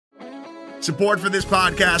Support for this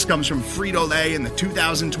podcast comes from Frito-Lay and the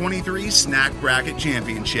 2023 Snack Bracket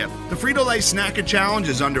Championship. The Frito-Lay Snack Challenge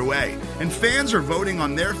is underway, and fans are voting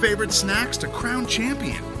on their favorite snacks to crown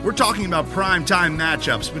champion. We're talking about prime-time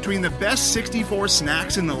matchups between the best 64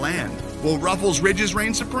 snacks in the land. Will Ruffles Ridges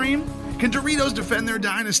reign supreme? Can Doritos defend their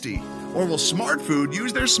dynasty? Or will Smart Food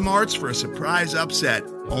use their smarts for a surprise upset?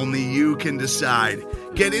 Only you can decide.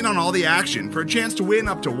 Get in on all the action for a chance to win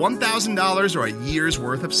up to $1,000 or a year's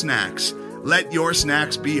worth of snacks. Let your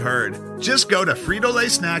snacks be heard. Just go to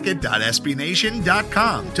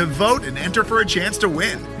fritolaysnacket.sbnation.com to vote and enter for a chance to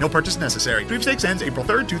win. No purchase necessary. Sweepstakes ends April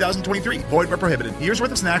 3rd, 2023. Void where prohibited. Year's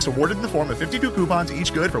worth of snacks awarded in the form of 52 coupons,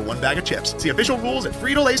 each good for one bag of chips. See official rules at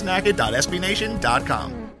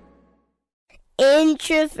fritolaysnacket.sbnation.com.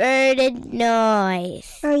 Introverted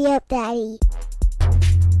noise. Hurry up, Daddy.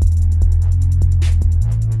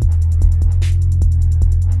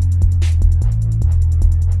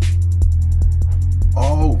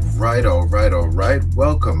 All right.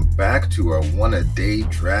 Welcome back to our one-a-day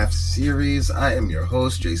draft series. I am your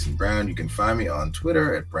host, Jason Brown. You can find me on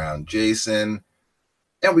Twitter at BrownJason.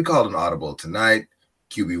 And we called an audible tonight.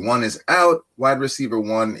 QB1 is out. Wide receiver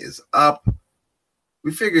 1 is up.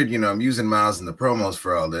 We figured, I'm using Miles in the promos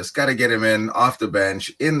for all this. Got to get him in off the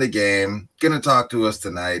bench, in the game. Going to talk to us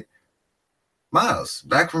tonight. Miles,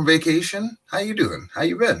 back from vacation. How you doing? How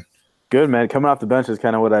you been? Good, man. Coming off the bench is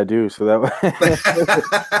kind of what I do, so that's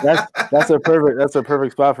a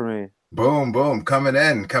perfect spot for me. Boom, coming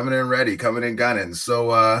in ready, coming in gunning.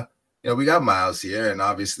 So, we got Miles here, and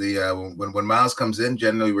obviously, when Miles comes in,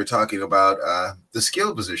 generally we're talking about the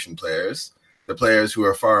skill position players, the players who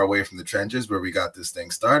are far away from the trenches where we got this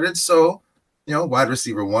thing started. So, wide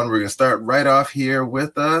receiver 1, we're gonna start right off here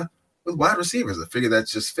with wide receivers. I figure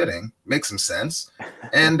that's just fitting, makes some sense,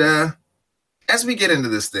 and as we get into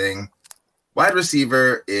this thing. Wide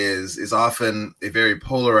receiver is often a very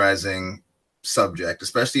polarizing subject,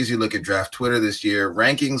 especially as you look at draft Twitter this year.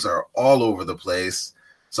 Rankings are all over the place.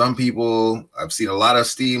 Some people, I've seen a lot of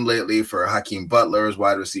steam lately for Hakeem Butler as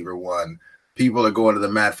wide receiver 1. People are going to the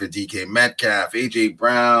mat for DK Metcalf, AJ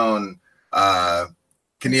Brown,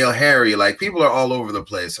 N'Keal Harry. Like, people are all over the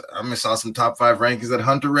place. I saw some top 5 rankings that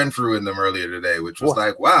Hunter Renfrew in them earlier today, which was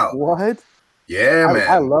like, wow. What? Yeah, man.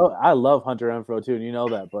 I love Hunter Renfrow too, and you know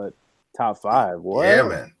that, but top 5. What? Yeah,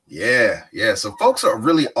 man. Yeah. So folks are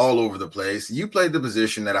really all over the place. You played the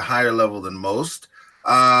position at a higher level than most.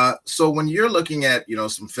 So when you're looking at,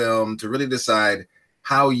 some film to really decide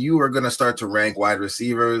how you are going to start to rank wide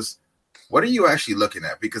receivers, what are you actually looking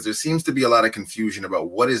at? Because there seems to be a lot of confusion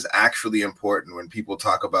about what is actually important when people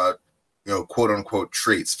talk about, quote unquote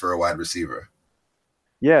traits for a wide receiver.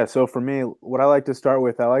 Yeah, so for me, what I like to start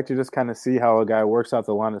with, I like to just kind of see how a guy works out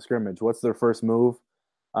the line of scrimmage. What's their first move?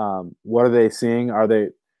 What are they seeing? Are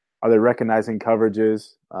they recognizing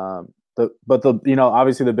coverages?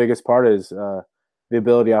 Obviously the biggest part is the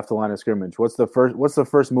ability off the line of scrimmage. What's the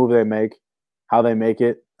first move they make? How they make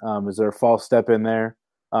it? Is there a false step in there?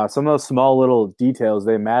 Some of those small little details,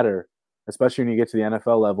 they matter, especially when you get to the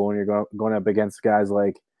NFL level when you're going up against guys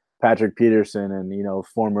like Patrick Peterson and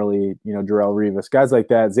formerly Darrelle Revis, guys like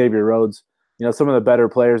that, Xavier Rhodes, some of the better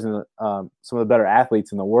players and some of the better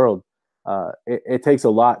athletes in the world. It takes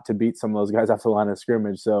a lot to beat some of those guys off the line of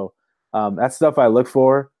scrimmage. So that's stuff I look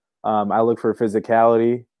for. I look for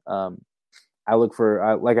physicality. I look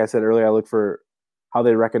for, like I said earlier, I look for how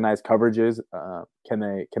they recognize coverages. Can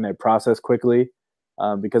they process quickly?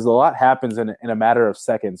 Because a lot happens in a matter of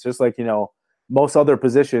seconds. Just like most other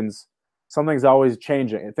positions, something's always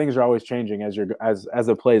changing. Things are always changing as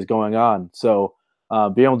the play is going on. So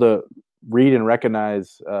being able to read and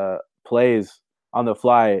recognize plays on the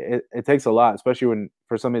fly, it takes a lot, especially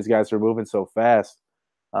for some of these guys who are moving so fast.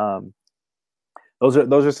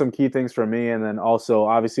 Those are some key things for me, and then also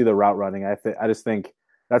obviously the route running. I just think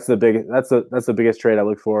that's the biggest trait I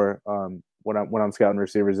look for when I'm scouting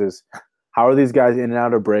receivers is how are these guys in and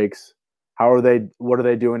out of breaks? What are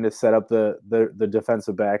they doing to set up the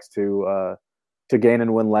defensive backs to gain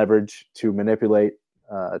and win leverage, to manipulate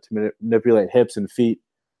hips and feet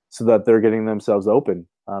so that they're getting themselves open.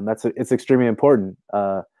 It's extremely important.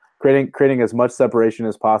 Creating as much separation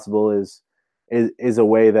as possible is a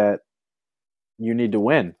way that you need to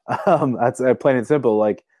win. That's plain and simple.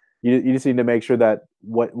 Like you just need to make sure that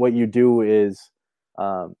what you do is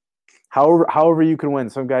however you can win.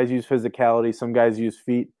 Some guys use physicality, some guys use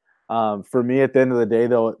feet. For me, at the end of the day,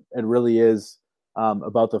 though, it really is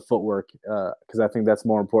about the footwork because I think that's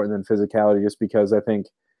more important than physicality. Just because I think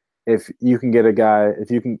if you can get a guy,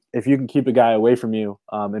 if you can keep a guy away from you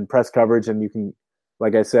in press coverage, and you can,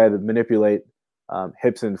 like I said, manipulate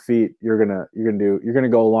hips and feet, you're gonna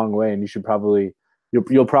go a long way, and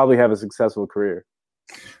you'll probably have a successful career.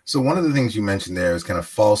 So one of the things you mentioned there is kind of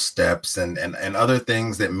false steps and other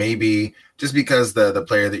things that maybe just because the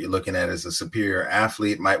player that you're looking at is a superior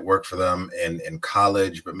athlete might work for them in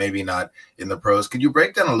college, but maybe not in the pros. Could you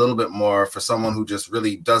break down a little bit more for someone who just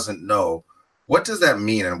really doesn't know? What does that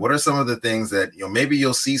mean? And what are some of the things that, maybe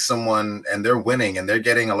you'll see someone and they're winning and they're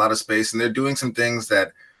getting a lot of space and they're doing some things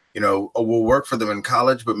that, will work for them in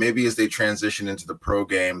college, but maybe as they transition into the pro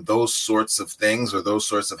game, those sorts of things or those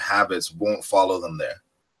sorts of habits won't follow them there.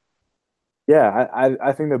 Yeah,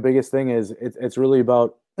 I think the biggest thing is it's really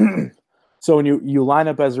about so when you line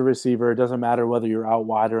up as a receiver, it doesn't matter whether you're out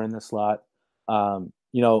wide or in the slot. I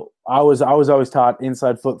was always taught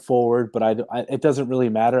inside foot forward, but it doesn't really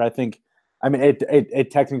matter.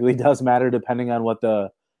 It technically does matter depending on what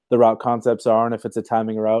the route concepts are and if it's a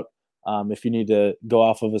timing route. If you need to go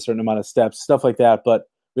off of a certain amount of steps, stuff like that. But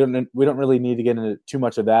we don't really need to get into too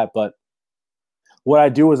much of that. But what I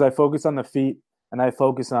do is I focus on the feet and I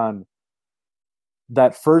focus on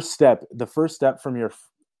that first step. The first step from your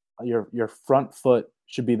front foot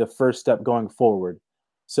should be the first step going forward.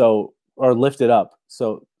 So, or lift it up.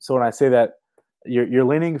 So when I say that you're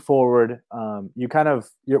leaning forward, I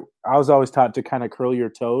was always taught to kind of curl your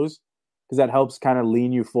toes because that helps kind of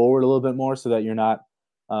lean you forward a little bit more so that you're not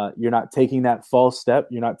taking that false step.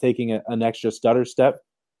 You're not taking an extra stutter step.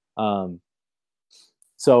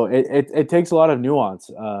 So it takes a lot of nuance,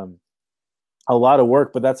 a lot of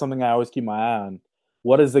work, but that's something I always keep my eye on.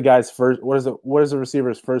 What is the guy's first? What is the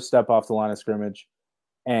receiver's first step off the line of scrimmage?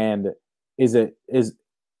 And if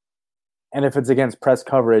it's against press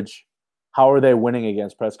coverage, how are they winning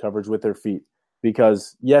against press coverage with their feet?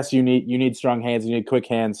 Because yes, you need strong hands, you need quick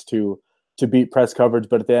hands to beat press coverage,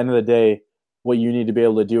 but at the end of the day, what you need to be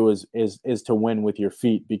able to do is to win with your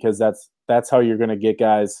feet, because that's how you're going to get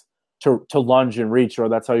guys to lunge and reach, or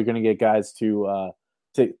that's how you're going to get guys to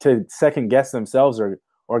second guess themselves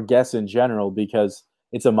or guess in general, because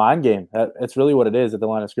it's a mind game. It's really what it is at the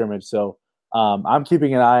line of scrimmage. So I'm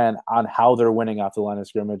keeping an eye on how they're winning off the line of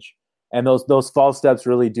scrimmage, and those false steps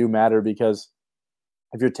really do matter, because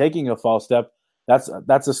if you're taking a false step, that's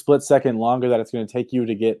a split second longer that it's going to take you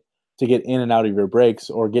to get in and out of your breaks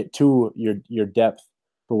or get to your depth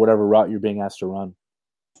for whatever route you're being asked to run.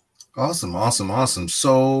 Awesome.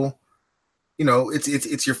 So,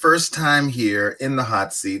 it's your first time here in the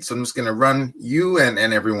hot seat. So I'm just going to run you and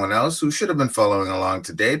everyone else who should have been following along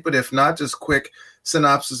to date. But if not, just quick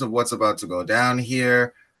synopsis of what's about to go down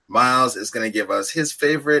here. Miles is going to give us his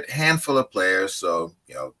favorite handful of players. So,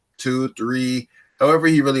 2, 3, however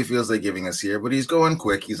he really feels like giving us here. But he's going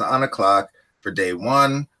quick. He's on a clock for day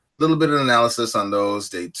 1. A little bit of analysis on those,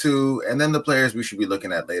 day 2, and then the players we should be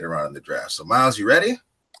looking at later on in the draft. So, Miles, you ready?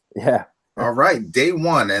 Yeah. All right, day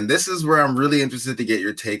 1. And this is where I'm really interested to get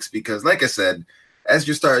your takes, because like I said, as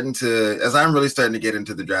I'm really starting to get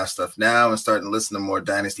into the draft stuff now and starting to listen to more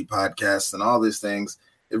Dynasty podcasts and all these things,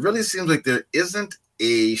 it really seems like there isn't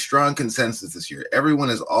a strong consensus this year.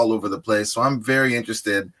 Everyone is all over the place. So I'm very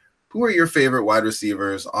interested. Who are your favorite wide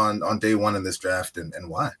receivers on day 1 in this draft, and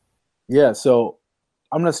why? Yeah, so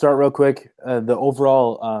I'm going to start real quick. The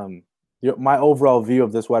overall, my overall view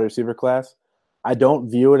of this wide receiver class, I don't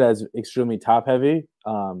view it as extremely top heavy.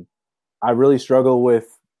 I really struggle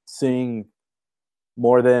with seeing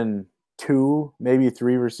more than 2, maybe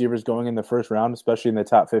 3 receivers going in the first round, especially in the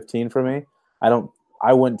top 15 for me.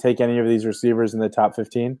 I wouldn't take any of these receivers in the top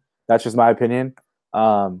 15. That's just my opinion.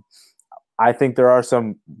 I think there are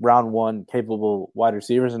some round 1 capable wide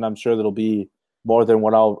receivers, and I'm sure that'll be more than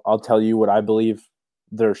what I'll tell you what I believe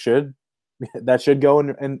that should go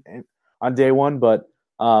in on day 1. But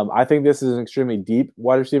I think this is an extremely deep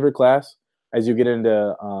wide receiver class as you get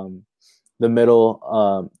into the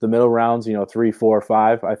middle rounds, 3, 4,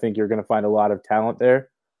 5. I think you're going to find a lot of talent there.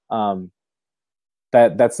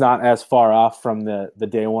 That's not as far off from the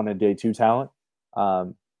day 1 and day 2 talent.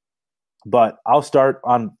 But I'll start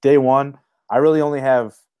on day 1. I really only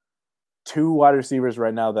have 2 wide receivers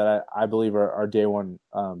right now that I believe are day one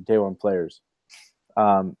players.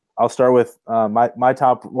 I'll start with my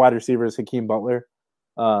top wide receiver is Hakeem Butler.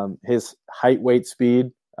 His height, weight,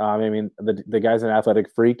 speed. The guy's an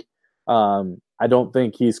athletic freak. I don't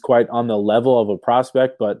think he's quite on the level of a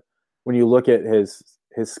prospect, but when you look at his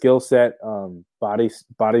skill set, body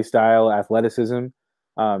style, athleticism,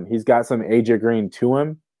 he's got some AJ Green to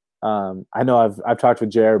him. I know I've talked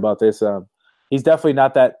with Jared about this. He's definitely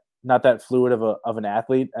not that fluid of an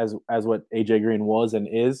athlete as what AJ Green was and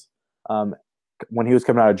is when he was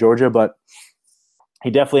coming out of Georgia, but he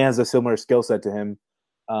definitely has a similar skill set to him.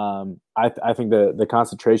 I think the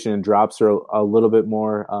concentration and drops are a little bit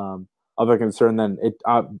more of a concern than it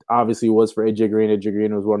obviously was for AJ Green. AJ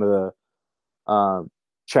Green was one of the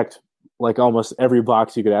checked like almost every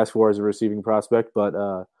box you could ask for as a receiving prospect. But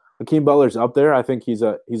Hakeem Butler's up there. I think he's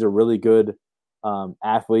a really good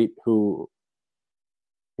athlete who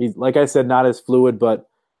he's, like I said, not as fluid, but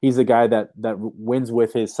he's a guy that wins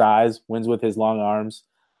with his size, wins with his long arms.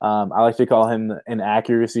 I like to call him an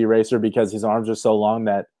accuracy racer because his arms are so long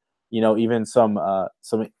that, even some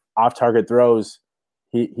off-target throws,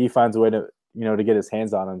 he finds a way to get his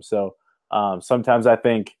hands on them. So sometimes I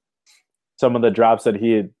think some of the drops that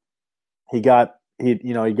he got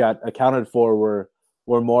accounted for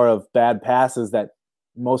were more of bad passes that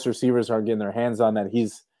most receivers aren't getting their hands on, that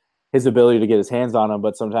his ability to get his hands on them,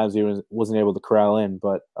 but sometimes he wasn't able to corral in.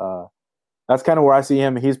 But that's kind of where I see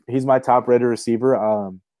him. He's my top rated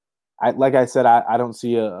receiver. Like I said, I don't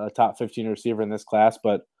see a top 15 receiver in this class,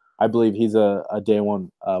 but I believe he's a day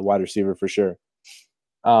one wide receiver for sure.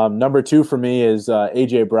 Number 2 for me is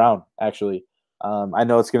A.J. Brown, actually. I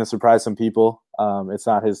know it's going to surprise some people. It's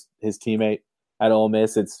not his teammate at Ole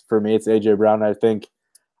Miss. For me, it's A.J. Brown. I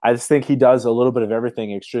just think he does a little bit of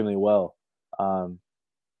everything extremely well.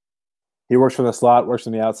 He works from the slot, works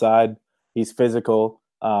from the outside. He's physical.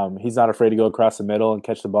 He's not afraid to go across the middle and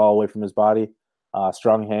catch the ball away from his body.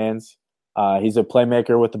 Strong hands. He's a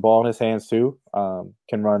playmaker with the ball in his hands too.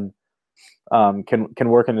 Can run. Can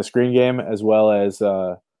work in the screen game as well as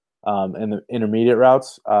in the intermediate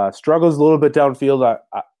routes. Struggles a little bit downfield.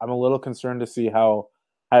 I'm a little concerned to see how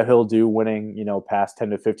he'll do winning, past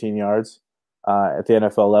 10 to 15 yards at the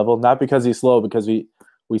NFL level. Not because he's slow, because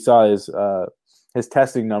we saw his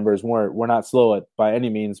testing numbers were not slow by any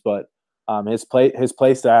means, but his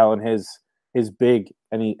play style and his big,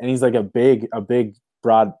 and he's like a big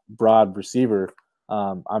broad receiver.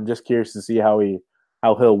 I'm just curious to see how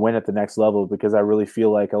he'll win at the next level, because I really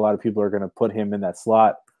feel like a lot of people are going to put him in that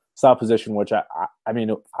slot position, which I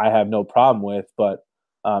mean I have no problem with, but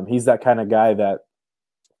he's that kind of guy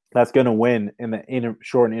that's going to win in the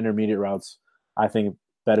short and intermediate routes, I think,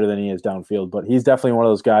 better than he is downfield. But he's definitely one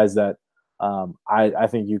of those guys that I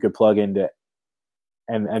think you could plug into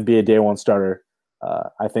and be a day one starter.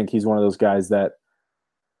 I think he's one of those guys that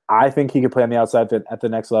I think he could play on the outside at the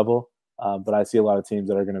next level. But I see a lot of teams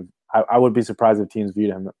that are going to – I would be surprised if teams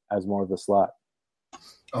viewed him as more of a slot.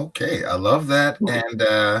 Okay, I love that. And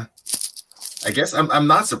I guess I'm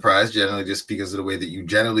not surprised generally, just because of the way that you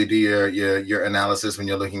generally do your analysis when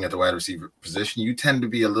you're looking at the wide receiver position. You tend to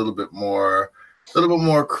be a little bit more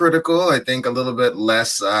critical, I think, a little bit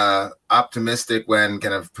less optimistic when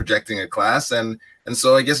kind of projecting a class. And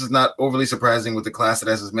so I guess it's not overly surprising with the class that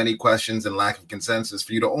has as many questions and lack of consensus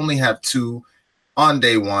for you to only have 2 on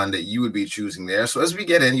day one that you would be choosing there. So as we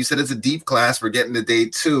get in, you said it's a deep class. We're getting to day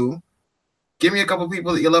 2. Give me a couple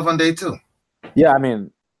people that you love on day 2. Yeah, I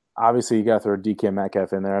mean, obviously you got to throw DK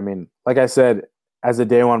Metcalf in there. I mean, like I said, as a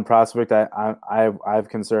day one prospect, I have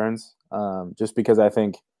concerns just because I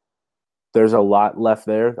think there's a lot left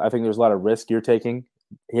there. I think there's a lot of risk you're taking.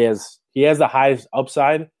 He has the highest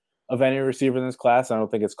upside of any receiver in this class. I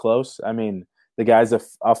don't think it's close. I mean, the guy's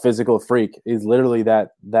a physical freak. He's literally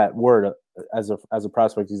that word as a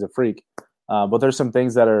prospect. He's a freak. But there's some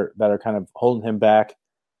things that are kind of holding him back.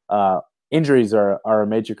 Injuries are a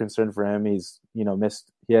major concern for him. He's missed.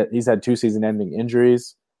 He's had 2 season-ending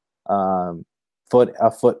injuries, a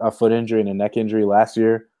foot injury and a neck injury last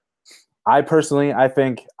year. I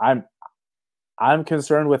think I'm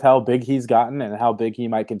concerned with how big he's gotten and how big he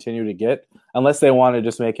might continue to get, unless they want to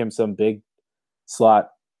just make him some big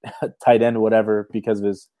slot tight end, whatever, because of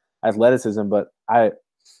his athleticism. But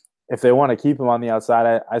if they want to keep him on the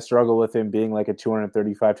outside, I struggle with him being like a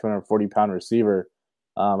 235, 240 pound receiver.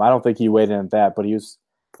 I don't think he weighed in at that, but he was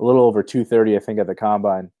a little over 230, I think, at the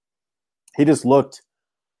combine. He just looked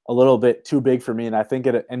a little bit too big for me, and I think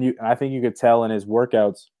you could tell in his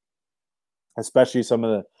workouts, especially some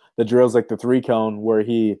of the drills like the 3-cone, where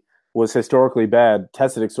he was historically bad,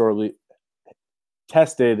 tested historically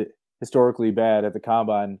bad at the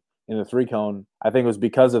combine in the 3-cone. I think it was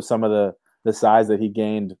because of some of the size that he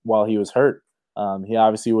gained while he was hurt. He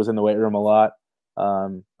obviously was in the weight room a lot.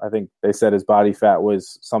 I think they said his body fat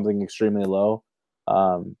was something extremely low.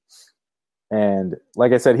 And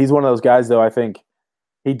like I said, he's one of those guys, though. I think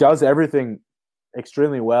he does everything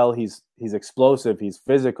extremely well. He's explosive. He's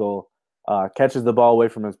physical. Catches the ball away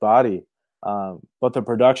from his body. But the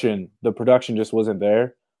production just wasn't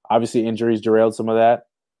there. Obviously, injuries derailed some of that.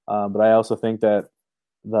 But I also think that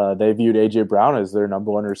they viewed A.J. Brown as their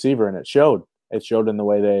number one receiver, and it showed. It showed in the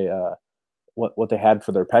way they what they had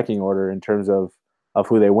for their pecking order in terms of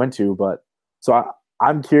who they went to. But so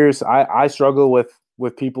I'm curious. I struggle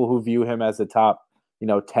with people who view him as a top,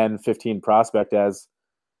 10, 15 prospect. As,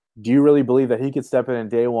 do you really believe that he could step in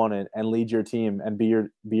day one and lead your team and be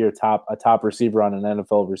your top receiver on an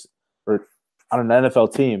NFL or on an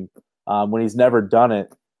NFL team when he's never done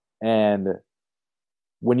it? And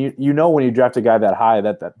when when you draft a guy that high,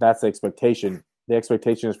 that's the expectation. The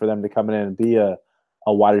expectation is for them to come in and be a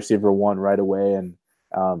wide receiver one right away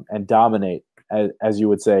and dominate, as you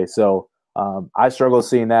would say. So I struggle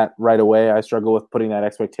seeing that right away. I struggle with putting that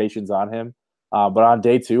expectations on him. But on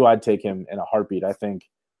day two, I'd take him in a heartbeat. I think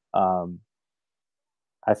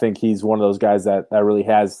he's one of those guys that really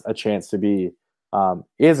has a chance to be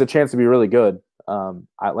really good.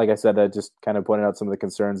 Like I said, I just kind of pointed out some of the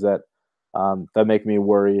concerns that make me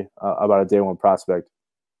worry about a day one prospect.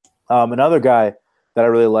 Another guy that I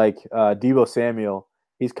really like, Deebo Samuel.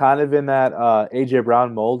 He's kind of in that AJ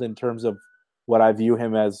Brown mold in terms of what I view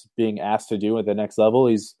him as being asked to do at the next level.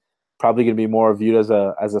 He's probably going to be more viewed as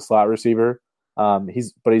a slot receiver.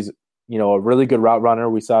 He's a really good route runner.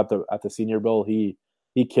 We saw at the Senior Bowl, he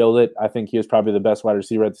killed it. I think he was probably the best wide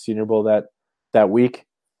receiver at the Senior Bowl that week.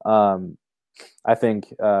 I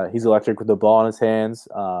think he's electric with the ball in his hands,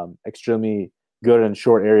 extremely good in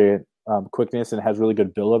short area quickness, and has really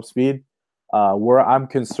good build-up speed. Where I'm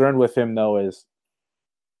concerned with him, though, is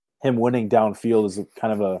him winning downfield is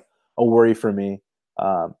kind of a worry for me.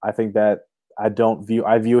 I think that I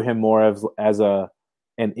view him more as an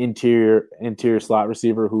interior slot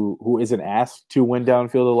receiver who isn't asked to win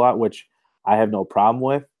downfield a lot, which I have no problem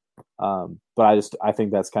with. But I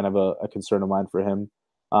think that's kind of a concern of mine for him.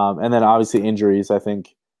 And then obviously injuries. I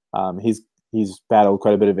think he's battled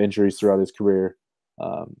quite a bit of injuries throughout his career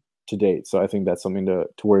to date. So I think that's something to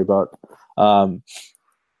worry about.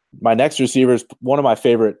 My next receiver is one of my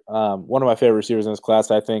favorite receivers in this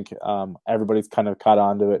class. I think everybody's kind of caught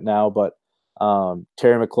on to it now, but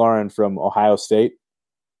Terry McLaurin from Ohio State.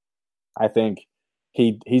 I think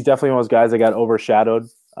he's definitely one of those guys that got overshadowed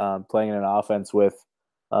playing in an offense with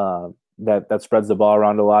that spreads the ball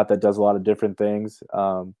around a lot, that does a lot of different things.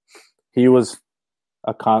 He was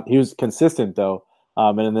consistent though,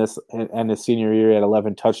 and in his senior year, he had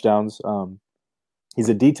 11 touchdowns. He's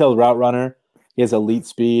a detailed route runner. He has elite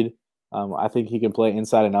speed. I think he can play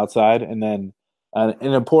inside and outside. And then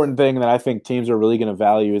an important thing that I think teams are really going to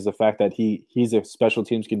value is the fact that he's a special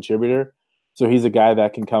teams contributor. So he's a guy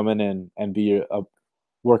that can come in and be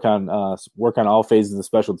work on all phases of the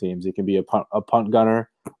special teams. He can be a punt gunner.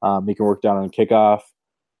 He can work down on kickoff.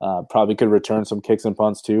 Probably could return some kicks and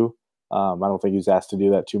punts too. I don't think he's asked to do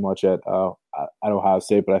that too much at Ohio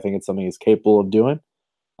State, but I think it's something he's capable of doing.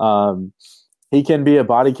 He can be a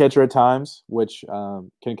body catcher at times, which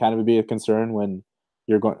can kind of be a concern when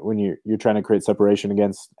you're trying to create separation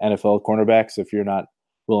against NFL cornerbacks if you're not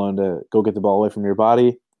willing to go get the ball away from your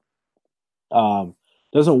body.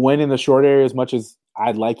 Doesn't win in the short area as much as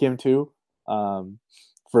I'd like him to.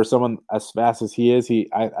 For someone as fast as he is,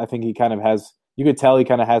 I think he kind of has. You could tell he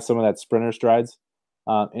kind of has some of that sprinter strides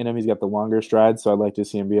in him. He's got the longer strides, so I'd like to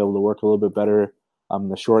see him be able to work a little bit better in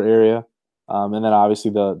the short area. And then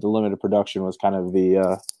obviously the limited production was kind of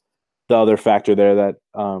the other factor there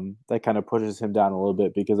that kind of pushes him down a little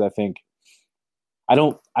bit, because I think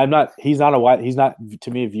he's not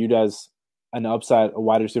to me viewed as a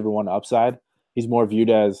wide receiver one upside. He's more viewed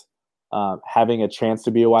as having a chance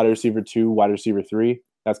to be a wide receiver 2, wide receiver 3.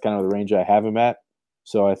 That's kind of the range I have him at.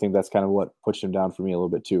 So I think that's kind of what pushed him down for me a little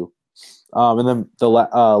bit too. And then the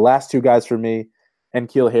last two guys for me,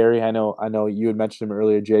 N'Keal Harry. I know you had mentioned him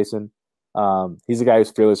earlier, Jason. He's a guy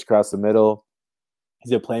who's fearless across the middle.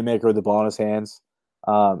 He's a playmaker with the ball in his hands.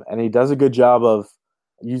 And he does a good job of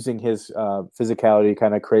using his physicality to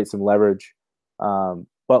kind of create some leverage.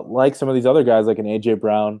 But like some of these other guys, like an A.J.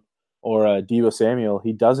 Brown or Deebo Samuel,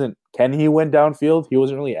 can he win downfield? He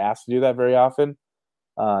wasn't really asked to do that very often.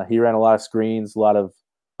 He ran a lot of screens, a lot of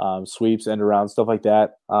sweeps, end around, stuff like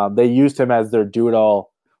that. They used him as their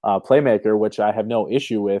do-it-all playmaker, which I have no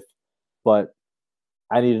issue with. But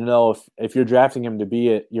I need to know if you're drafting him to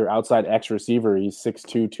be your outside X receiver, he's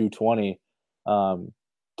 6'2", 220.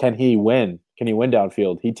 Can he win? Can he win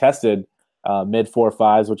downfield? He tested mid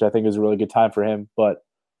 4.5s, which I think is a really good time for him. But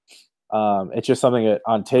it's just something that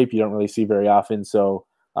on tape you don't really see very often. So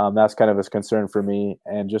that's kind of a concern for me.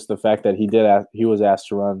 And just the fact that he was asked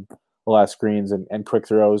to run a lot of screens and quick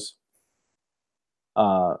throws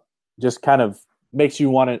just kind of makes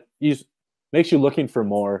you looking for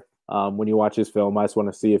more. When you watch his film, I just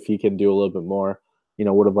want to see if he can do a little bit more.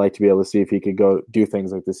 Would have liked to be able to see if he could go do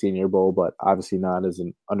things like the Senior Bowl, but obviously not as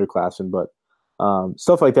an underclassman. But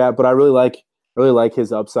stuff like that. But I really like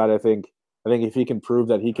his upside. I think I think if he can prove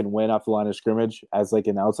that he can win off the line of scrimmage as like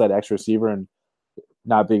an outside X receiver and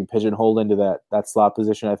not being pigeonholed into that slot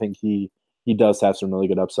position, I think he does have some really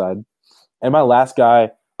good upside. And my last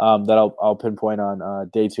guy that I'll pinpoint on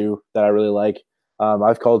day 2 that I really like,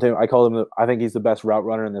 I called him. I think he's the best route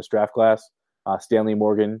runner in this draft class. Stanley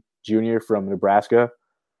Morgan Jr. from Nebraska.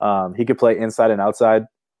 He could play inside and outside.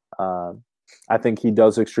 I think he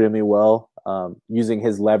does extremely well using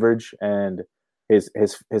his leverage and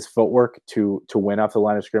his footwork to win off the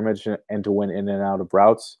line of scrimmage and to win in and out of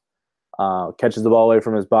routes. Catches the ball away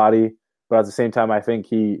from his body, but at the same time, I think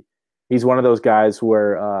he's one of those guys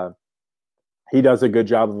where he does a good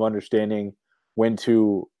job of understanding when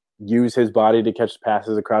to use his body to catch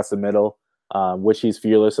passes across the middle, which he's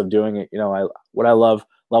fearless of doing it. What I love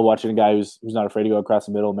watching a guy who's not afraid to go across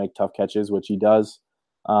the middle, make tough catches, which he does.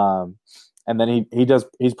 And then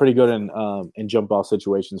he's pretty good in jump ball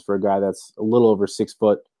situations for a guy that's a little over 6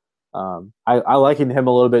 foot. I liken him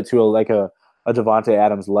a little bit to a Devontae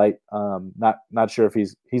Adams light. Not sure if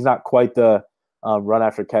he's not quite the run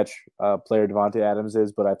after catch player Devontae Adams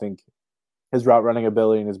is, but I think his route running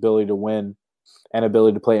ability and his ability to win and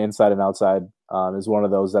ability to play inside and outside is one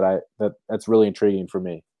of those that's really intriguing for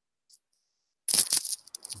me.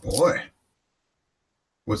 Boy,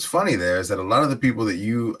 what's funny there is that a lot of the people that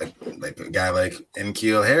you like, a guy like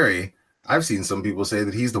N'Keal Harry, I've seen some people say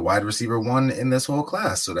that he's the wide receiver 1 in this whole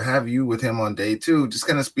class. So to have you with him on day 2 just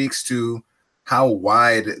kind of speaks to how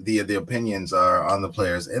wide the opinions are on the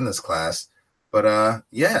players in this class. But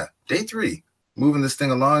day 3, moving this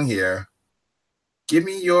thing along here. Give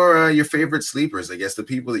me your favorite sleepers. I guess the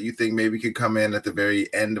people that you think maybe could come in at the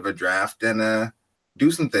very end of a draft and do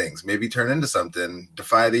some things, maybe turn into something,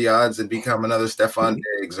 defy the odds, and become another Stephon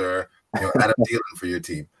Diggs or Adam Thielen for your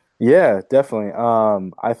team. Yeah, definitely.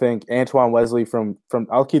 I think Antoine Wesley from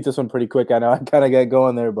I'll keep this one pretty quick. I know I kind of got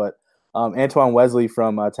going there, but Antoine Wesley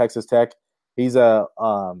from Texas Tech. He's a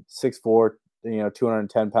 6'4",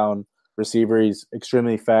 210-pound receiver. He's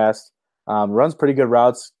extremely fast. Runs pretty good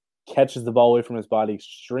routes. Catches the ball away from his body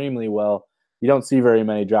extremely well. You don't see very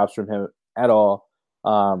many drops from him at all.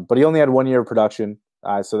 But he only had 1 year of production,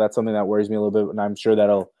 so that's something that worries me a little bit, and I'm sure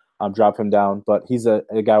that'll drop him down. But he's a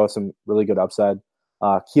guy with some really good upside.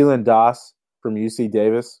 Keelan Doss from UC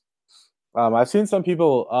Davis. I've seen some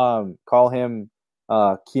people call him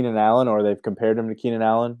Keenan Allen, or they've compared him to Keenan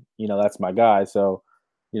Allen. That's my guy, so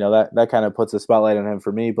that kind of puts a spotlight on him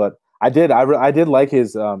for me. But I did like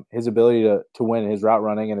his ability to win, his route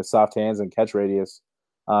running and his soft hands and catch radius.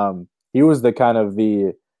 He was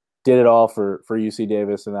the did it all for UC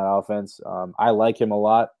Davis in that offense. I like him a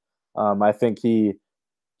lot. I think he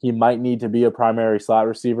might need to be a primary slot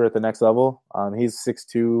receiver at the next level. He's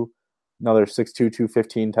 6'2", another 6'2",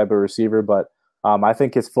 215 type of receiver, but I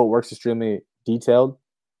think his footwork's extremely detailed,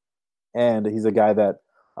 and he's a guy that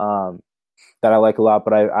I like a lot,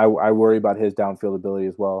 but I worry about his downfield ability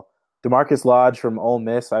as well. DeMarcus Lodge from Ole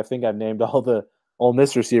Miss. I think I've named all the Ole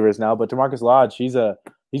Miss receivers now, but DeMarcus Lodge, he's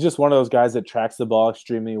just one of those guys that tracks the ball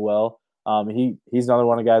extremely well. He's another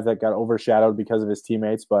one of the guys that got overshadowed because of his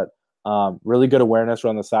teammates, but really good awareness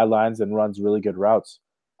around the sidelines and runs really good routes.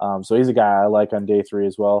 So he's a guy I like on day 3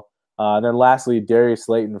 as well. And then lastly, Darius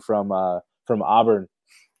Slayton from Auburn.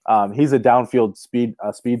 He's a downfield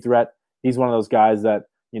speed threat. He's one of those guys that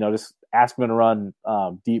just ask him to run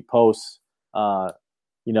deep posts,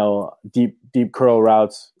 deep curl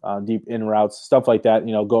routes, deep in routes, stuff like that.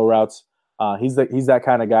 Go routes. He's that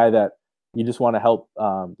kind of guy that you just want to help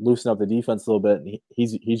loosen up the defense a little bit. And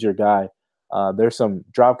he's your guy. There's some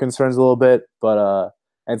drop concerns a little bit, but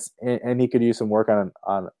and he could use some work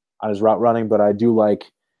on his route running. But I do like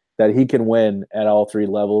that he can win at all 3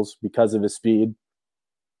 levels because of his speed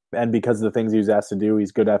and because of the things he was asked to do.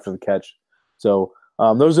 He's good after the catch. So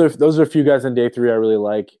those are a few guys in day 3 I really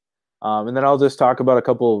like. And then I'll just talk about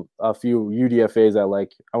a few UDFAs I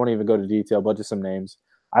like. I won't even go to detail, but just some names.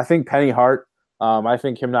 I think Penny Hart. I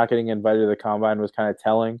think him not getting invited to the combine was kind of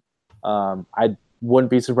telling. I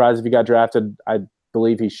wouldn't be surprised if he got drafted. I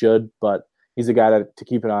believe he should, but he's a guy to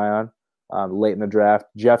keep an eye on late in the draft.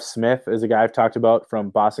 Jeff Smith is a guy I've talked about from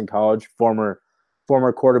Boston College, former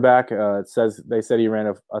quarterback. They said he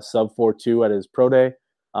ran a sub 4.2 at his pro day.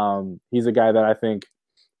 He's a guy that I think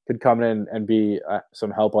could come in and be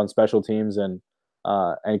some help on special teams and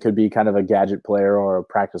could be kind of a gadget player or a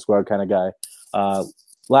practice squad kind of guy.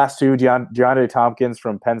 Last 2, DeAndre Tompkins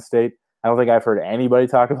from Penn State. I don't think I've heard anybody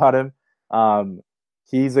talk about him.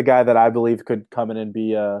 He's a guy that I believe could come in and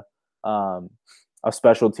be a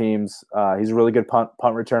special teams. He's a really good punt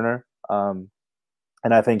returner, and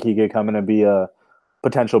I think he could come in and be a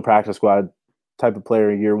potential practice squad type of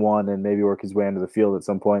player year 1 and maybe work his way into the field at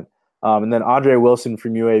some point. And then Andre Wilson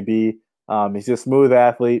from UAB. He's a smooth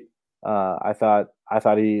athlete. I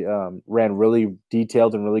thought he ran really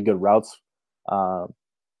detailed and really good routes.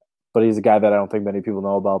 But he's a guy that I don't think many people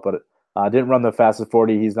know about. But didn't run the fastest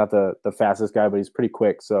 40. He's not the fastest guy, but he's pretty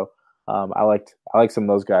quick. So I like some of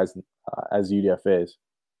those guys as UDFAs.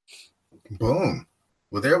 Boom.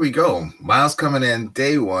 Well, there we go. Miles coming in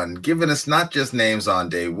day one, giving us not just names on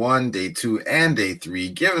day 1, day 2, and day 3,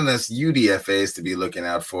 giving us UDFAs to be looking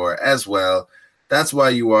out for as well. That's why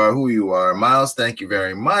you are who you are. Miles, thank you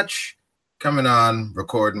very much. Coming on,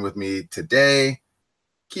 recording with me today,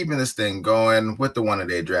 keeping this thing going with the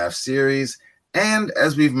One-A-Day Draft Series. And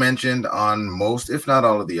as we've mentioned on most, if not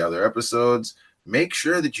all of the other episodes, make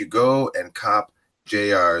sure that you go and cop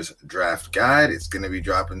JR's draft guide. It's going to be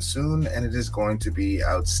dropping soon, and it is going to be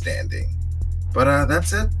outstanding. But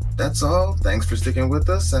that's it. That's all. Thanks for sticking with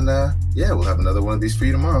us. And we'll have another one of these for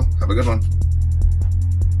you tomorrow. Have a good one.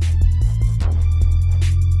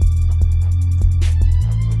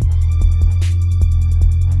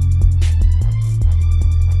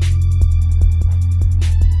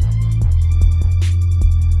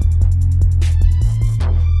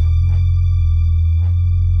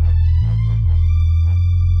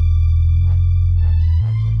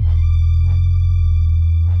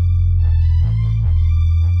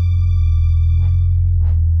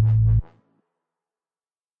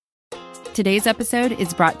 Today's episode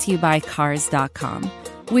is brought to you by Cars.com.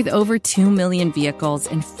 With over 2 million vehicles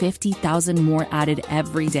and 50,000 more added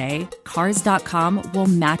every day, Cars.com will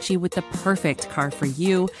match you with the perfect car for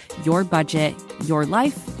you, your budget, your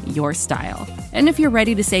life, your style. And if you're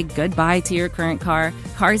ready to say goodbye to your current car,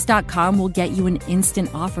 Cars.com will get you an instant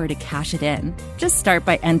offer to cash it in. Just start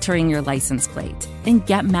by entering your license plate and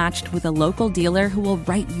get matched with a local dealer who will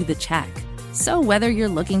write you the check. So whether you're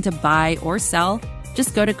looking to buy or sell,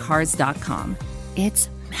 just go to Cars.com. It's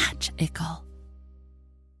magical.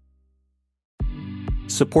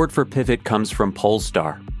 Support for Pivot comes from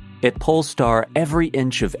Polestar. At Polestar, every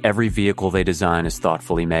inch of every vehicle they design is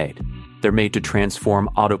thoughtfully made. They're made to transform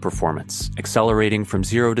auto performance, accelerating from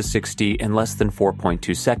 0 to 60 in less than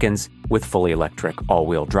 4.2 seconds with fully electric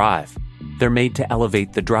all-wheel drive. They're made to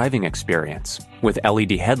elevate the driving experience with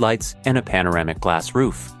LED headlights and a panoramic glass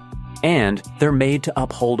roof. And they're made to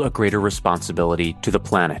uphold a greater responsibility to the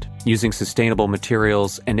planet using sustainable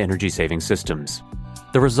materials and energy-saving systems.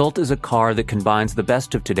 The result is a car that combines the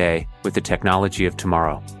best of today with the technology of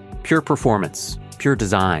tomorrow. Pure performance, pure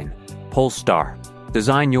design. Polestar.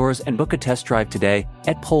 Design yours and book a test drive today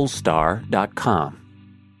at polestar.com.